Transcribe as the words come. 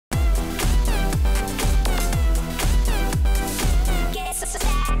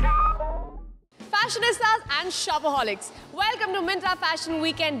फैशनिस्टास and शॉपaholics, welcome to Myntra fashion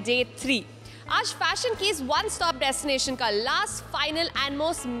weekend day 3। आज fashion की इस वन स्टॉप डेस्टिनेशन का last, final and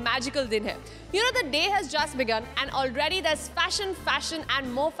most magical दिन है। You know, the day has just begun and already there's fashion, fashion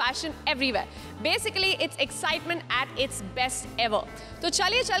and more fashion everywhere. Basically, it's excitement at its best ever. तो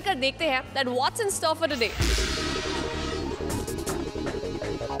चलिए चलकर देखते हैं that what's in store for today.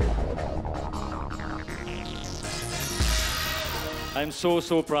 I'm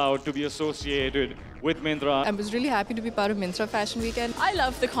so proud to be associated with Myntra. I was really happy to be part of Myntra Fashion Weekend. I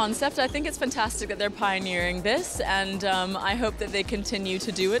love the concept. I think it's fantastic that they're pioneering this, and I hope that they continue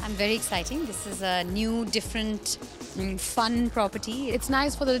to do it. I'm very exciting. This is a new, different, fun property. It's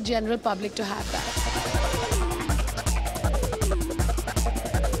nice for the general public to have that.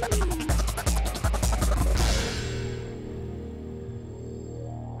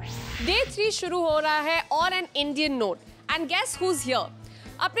 Day 3 शुरू हो रहा है on an Indian note. And guess who's here?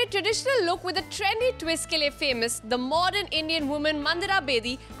 अपने traditional look with a trendy twist के लिए famous, the modern Indian woman Mandira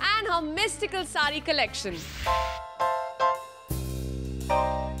Bedi and her mystical sari collection.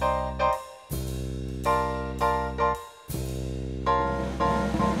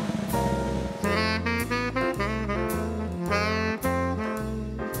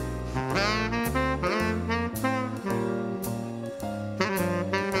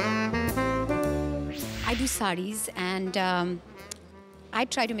 I do saris and I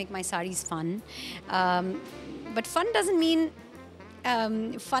try to make my saris fun. But fun doesn't mean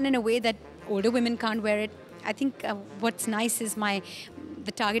fun in a way that older women can't wear it. I think what's nice is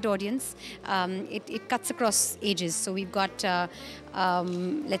the target audience. It cuts across ages. So we've got,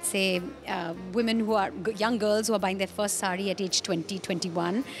 let's say, women who are young girls who are buying their first sari at age 20,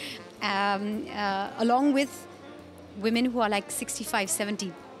 21, along with women who are like 65,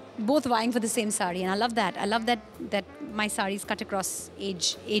 70. Both vying for the same sari, and I love that. I love that my saris cut across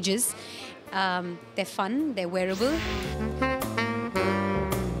ages. They're fun, they're wearable.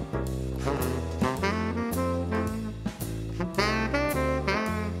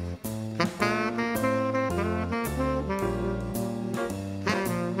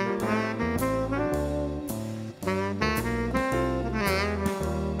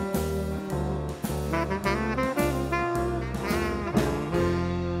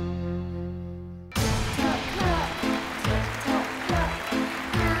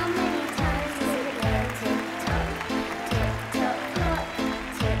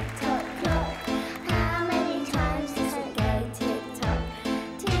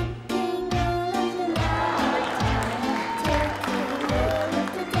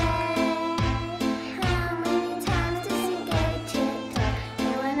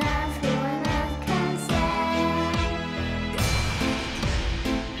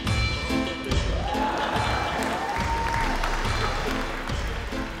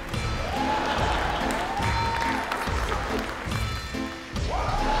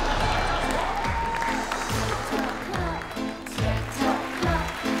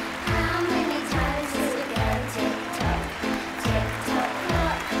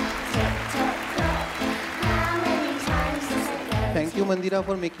 Thank you, Mandira,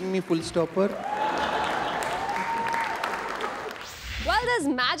 for making me full stopper. Well, there's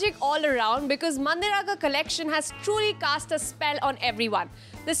magic all around because Mandira's collection has truly cast a spell on everyone.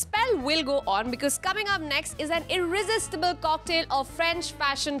 The spell will go on because coming up next is an irresistible cocktail of French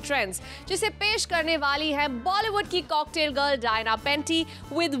fashion trends, जिसे पेश करने वाली है Bollywood की cocktail girl Diana Penty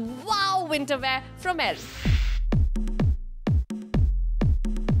with wow winter wear from Elle.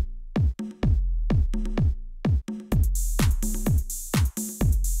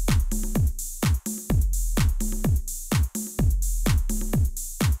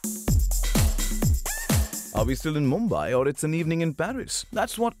 Are we still in Mumbai or it's an evening in Paris?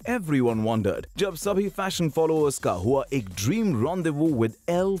 That's what everyone wondered. जब सभी fashion followers का हुआ एक dream rendezvous with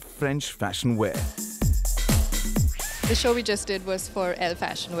Elle French fashion wear. The show we just did was for Elle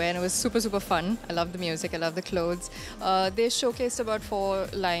Fashion Wear, and it was super fun. I love the music, I love the clothes. They showcased about 4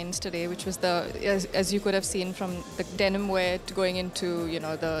 lines today, which was as you could have seen, from the denim wear to going into, you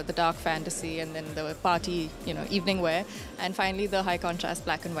know, the dark fantasy, and then the party, you know, evening wear, and finally the high contrast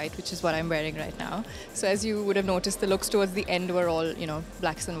black and white, which is what I'm wearing right now. So as you would have noticed, the looks towards the end were all, you know,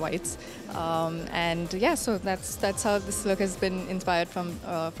 blacks and whites. And yeah, so that's how this look has been inspired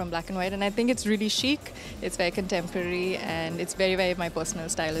from black and white, and I think it's really chic. It's very contemporary, and it's very my personal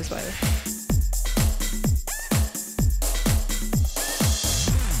style as well.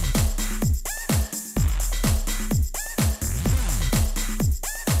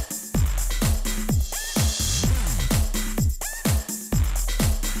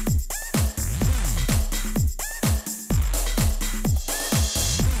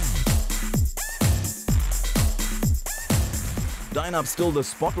 lineup stole the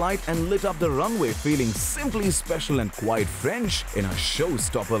spotlight and lit up the runway, feeling simply special and quite French in a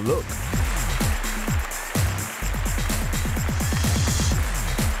showstopper look.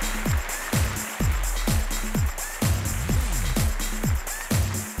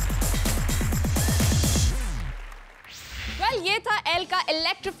 Well, ये था L का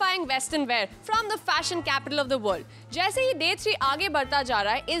electrifying western wear from the fashion capital of the world. जैसे ही day 3 आगे बढ़ता जा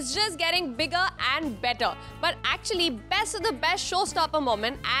रहा है, it's just getting bigger and better. But actually, best of the best showstopper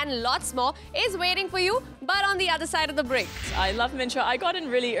moment and lots more is waiting for you, but on the other side of the break. I love Myntra. I got in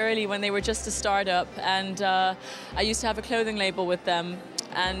really early when they were just a startup, and I used to have a clothing label with them.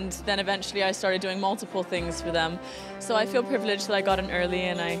 And then eventually I started doing multiple things for them. So I feel privileged that I got in early,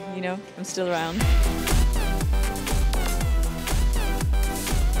 and I'm still around.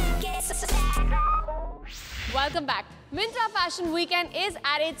 Welcome back. Myntra Fashion Weekend is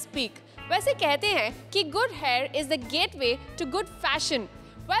at its peak. वैसे कहते हैं कि good hair is the gateway to good fashion.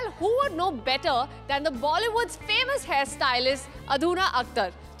 Well, who would know better than the Bollywood's famous hairstylist Adhuna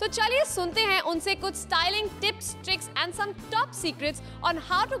Akhtar? तो चलिए सुनते हैं उनसे कुछ styling tips, tricks and some top secrets on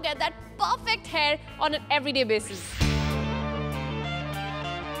how to get that perfect hair on an everyday basis.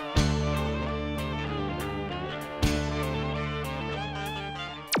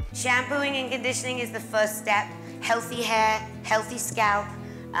 Shampooing and conditioning is the first step. Healthy hair, healthy scalp.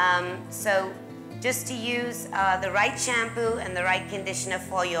 So just to use the right shampoo and the right conditioner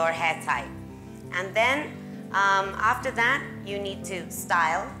for your hair type. And then after that, you need to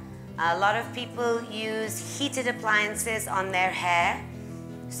style. A lot of people use heated appliances on their hair.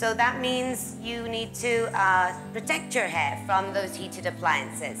 So that means you need to protect your hair from those heated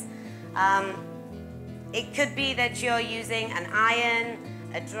appliances. It could be that you're using an iron,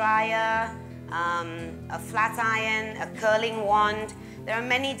 a dryer, a flat iron, a curling wand. There are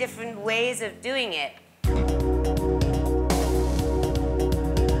many different ways of doing it.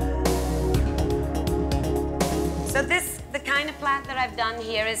 So the kind of plait that I've done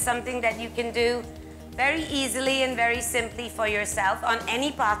here is something that you can do very easily and very simply for yourself on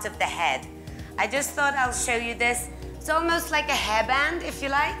any part of the head. I just thought I'll show you this. It's almost like a hairband, if you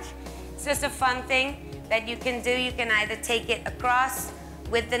like. It's just a fun thing that you can do. You can either take it across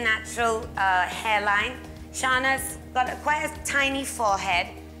with the natural hairline. Shana's got quite a tiny forehead,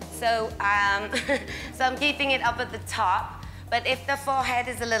 so, so I'm keeping it up at the top. But if the forehead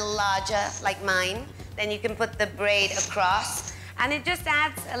is a little larger, like mine, then you can put the braid across. And it just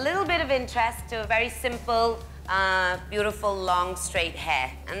adds a little bit of interest to a very simple, beautiful, long, straight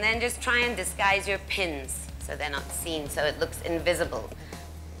hair. And then just try and disguise your pins so they're not seen, so it looks invisible.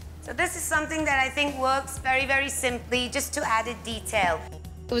 So this is something that I think works very, very simply, just to add a detail.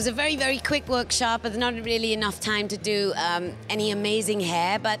 It was a very, very quick workshop, but not really enough time to do any amazing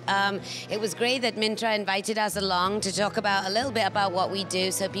hair. But it was great that Myntra invited us along to talk about a little bit about what we do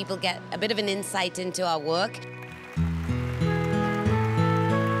so people get a bit of an insight into our work.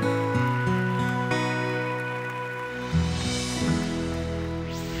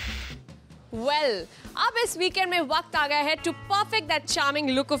 Well, अब इस weekend में वक्त आ गया है to perfect that charming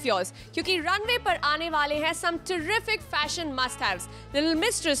look of yours, क्योंकि runway पर आने वाले हैं some terrific fashion must-haves. Little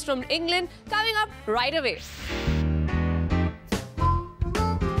Mistress from England coming up right away.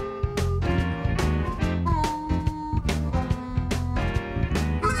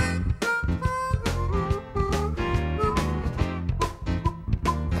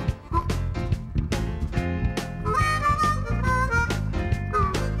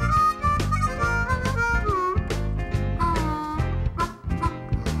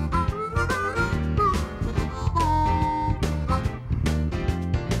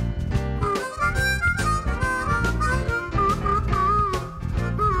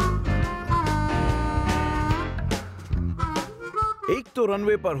 तो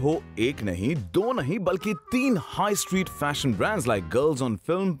रनवे पर हो एक नहीं, दो नहीं, बल्कि 3 high street fashion brands like Girls on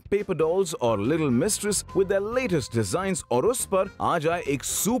Film, Paper Dolls और Little Mistress with their latest designs. और उस पर आ जाए एक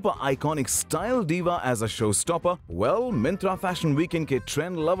super iconic style diva as a showstopper. Well, Myntra Fashion Weekend के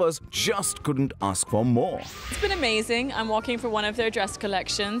trend lovers just couldn't ask for more. It's been amazing. I'm walking for one of their dress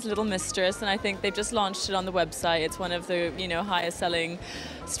collections, Little Mistress, and I think they've just launched it on the website. It's one of the highest selling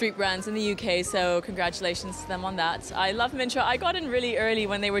street brands in the UK, so congratulations to them on that. I love Myntra. I got in really early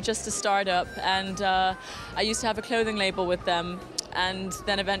when they were just a startup, and I used to have a clothing label with them, and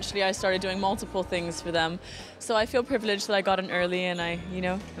then eventually I started doing multiple things for them. So I feel privileged that I got in early, and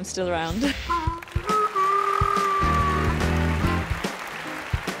I'm still around.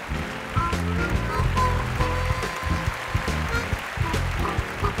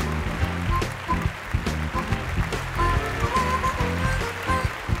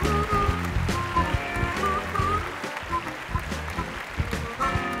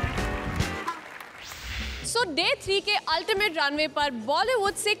 3 के ultimate runway पर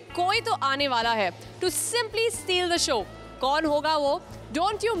बॉलीवुड से कोई तो आने वाला है to simply steal the show. कौन होगा वो?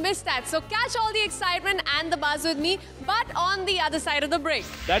 Don't you miss that. So catch all the excitement and the buzz with me, but on the other side of the break.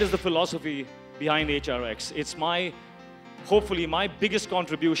 That is the philosophy behind HRX. It's hopefully my biggest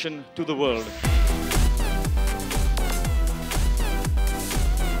contribution to the world.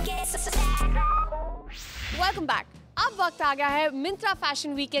 Welcome back. अब वक्त आ गया है Myntra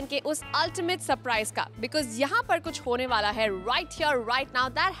fashion weekend के उस ultimate surprise का, because यहाँ पर कुछ होने वाला है right here right now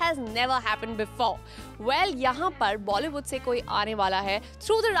that has never happened before. Well, यहाँ पर बॉलीवुड से कोई आने वाला है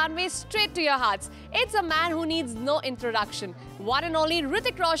through the runway straight to your hearts. It's a man who needs no introduction, one and only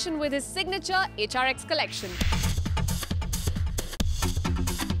Hrithik Roshan with his signature HRX collection.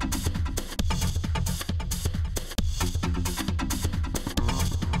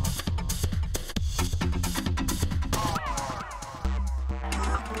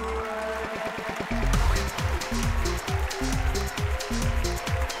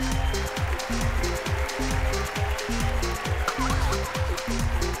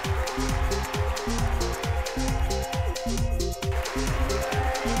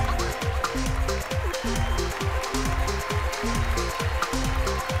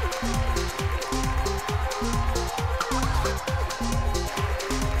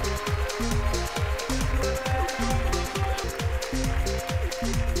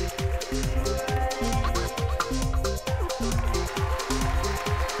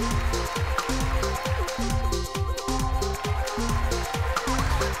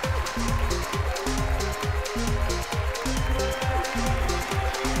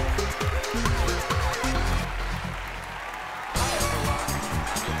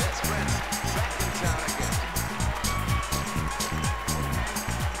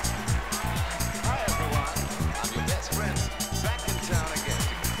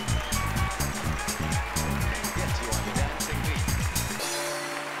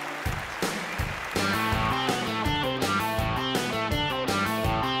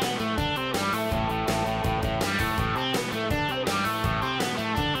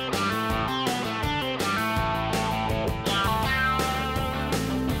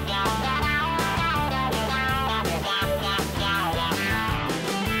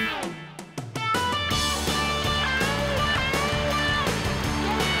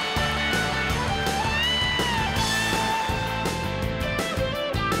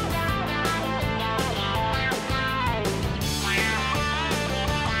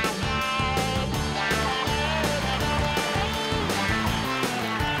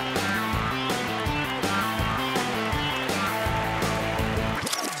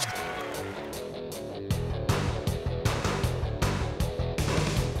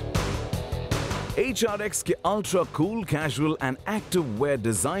 HRX के ultra cool, casual and active wear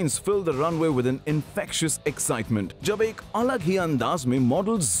designs fill the runway with an infectious excitement. जब एक अलग ही अंदाज में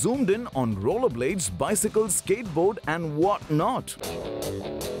models zoomed in on rollerblades, bicycles, skateboard and what not.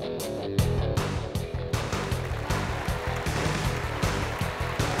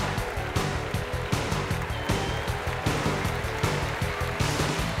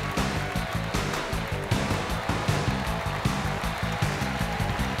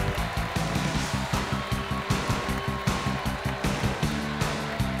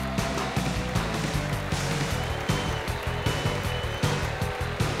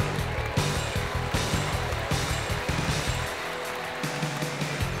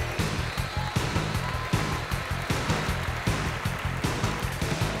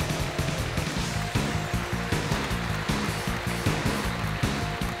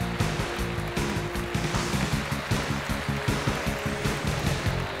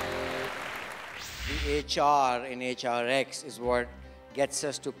 HR in HRX is what gets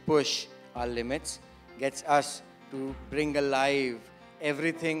us to push our limits, gets us to bring alive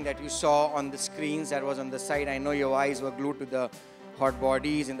everything that you saw on the screens that was on the side. I know your eyes were glued to the hot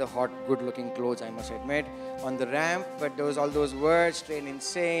bodies in the hot, good-looking clothes, I must admit, on the ramp, but there was all those words, train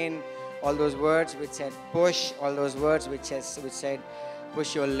insane, all those words which said push, all those words which said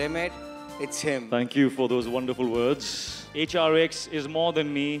push your limit. It's him. Thank you for those wonderful words. HRX is more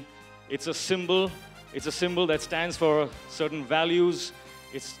than me. It's a symbol. It's a symbol that stands for certain values.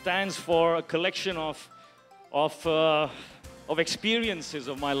 It stands for a collection of experiences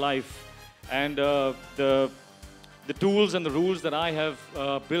of my life, and the tools and the rules that I have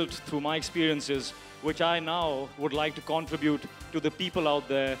built through my experiences, which I now would like to contribute to the people out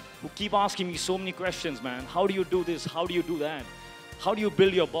there who keep asking me so many questions, man. How do you do this? How do you do that? How do you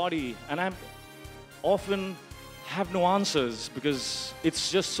build your body? And I often have no answers because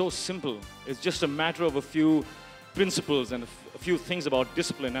it's just so simple. It's just a matter of a few principles and a few things about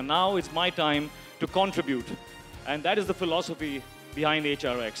discipline. And now it's my time to contribute And that is the philosophy behind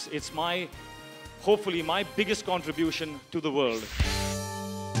HRX. It's hopefully my biggest contribution to the world.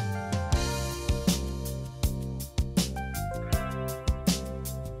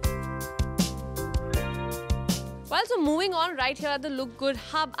 Well, so moving on, right here at the Look Good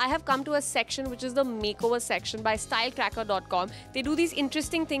Hub, I have come to a section which is the makeover section by stylecracker.com. They do these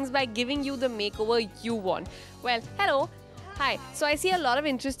interesting things by giving you the makeover you want. Well, hello. Hi. So I see a lot of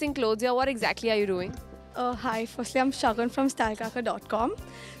interesting clothes here. What exactly are you doing? Hi, firstly I'm Shagun from stylecracker.com.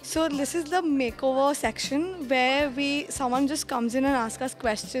 So this is the makeover section where someone just comes in and asks us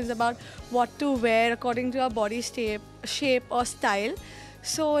questions about what to wear according to our body shape or style.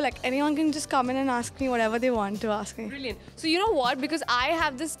 So like anyone can just come in and ask me whatever they want to ask me. Brilliant. So you know what? Because I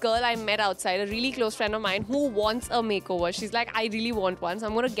have this girl I met outside, a really close friend of mine who wants a makeover. She's like, I really want one. So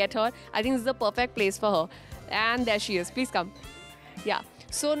I'm going to get her. I think this is the perfect place for her. And there she is. Please come. Yeah.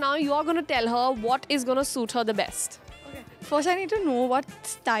 So now you are going to tell her what is going to suit her the best. Okay. First I need to know what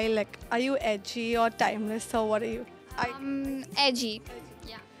style, like are you edgy or timeless or what are you? Edgy.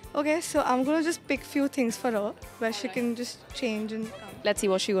 Yeah. Okay, so I'm going to just pick few things for her where she can just change and come. Let's see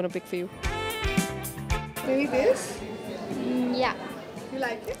what she's going to pick for you. Maybe this? Yeah. You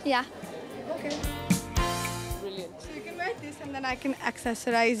like it? Yeah. Okay. Brilliant. So you can wear this and then I can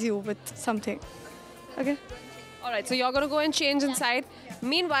accessorize you with something. Okay? All right, so you're going to go and change inside. Yeah.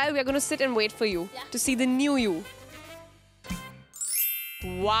 Meanwhile, we're going to sit and wait for you to see the new you.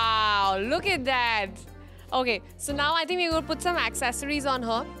 Wow, look at that. Okay, so now I think we're going to put some accessories on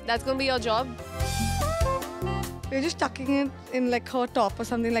her. That's going to be your job. We're just tucking it in like her top or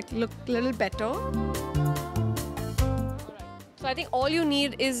something, like look a little better. So I think all you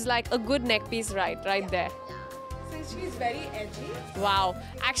need is like a good neck piece right there. Since she's very edgy. Wow.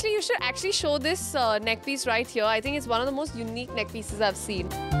 Actually, you should actually show this neck piece right here. I think it's one of the most unique neck pieces I've seen.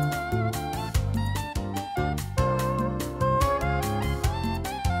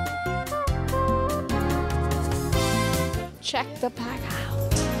 Check the pack out.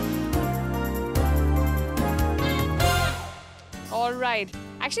 All right.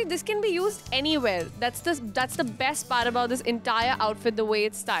 Actually, this can be used anywhere. That's the best part about this entire outfit, the way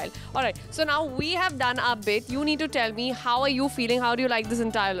it's styled. All right. So now we have done our bit. You need to tell me, how are you feeling? How do you like this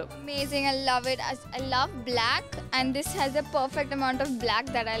entire look? Amazing. I love it. I love black, and this has a perfect amount of black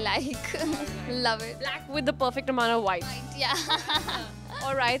that I like. Love it. Black with the perfect amount of white. Yeah.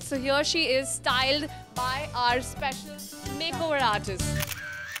 All right. So here she is, styled by our special makeover artist.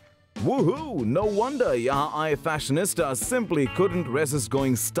 Woohoo! No wonder yahan aaye fashionistas simply couldn't resist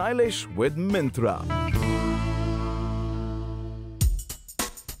going stylish with Myntra.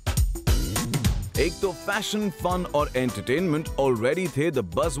 एक तो fashion, fun और entertainment already थे the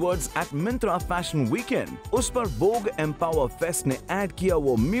buzzwords eight Myntra fashion weekend. उस पर वोग empower fest ने add किया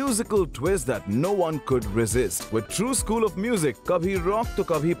वो musical twist that no one could resist. With true school of music, कभी रॉक तो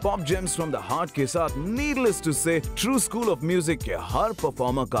कभी pop James from the heart के साथ, नीडलेस टू से ट्रू स्कूल ऑफ म्यूजिक के हर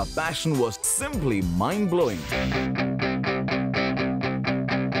परफॉर्मर का passion was simply mind blowing.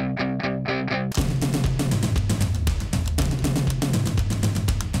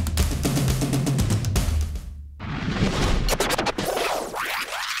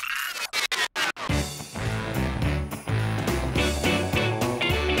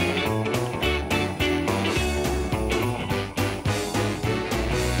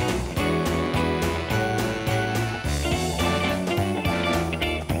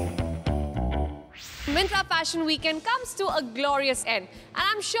 Myntra Fashion Weekend comes to a glorious end, and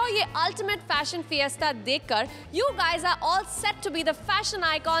I'm sure ye ultimate fashion fiesta dekhkar, you guys are all set to be the fashion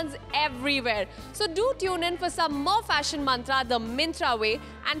icons everywhere. So do tune in for some more fashion mantra the Myntra way,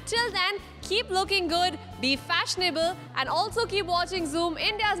 and till then, keep looking good, be fashionable, and also keep watching Zoom,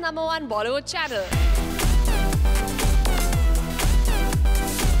 India's #1 Bollywood channel.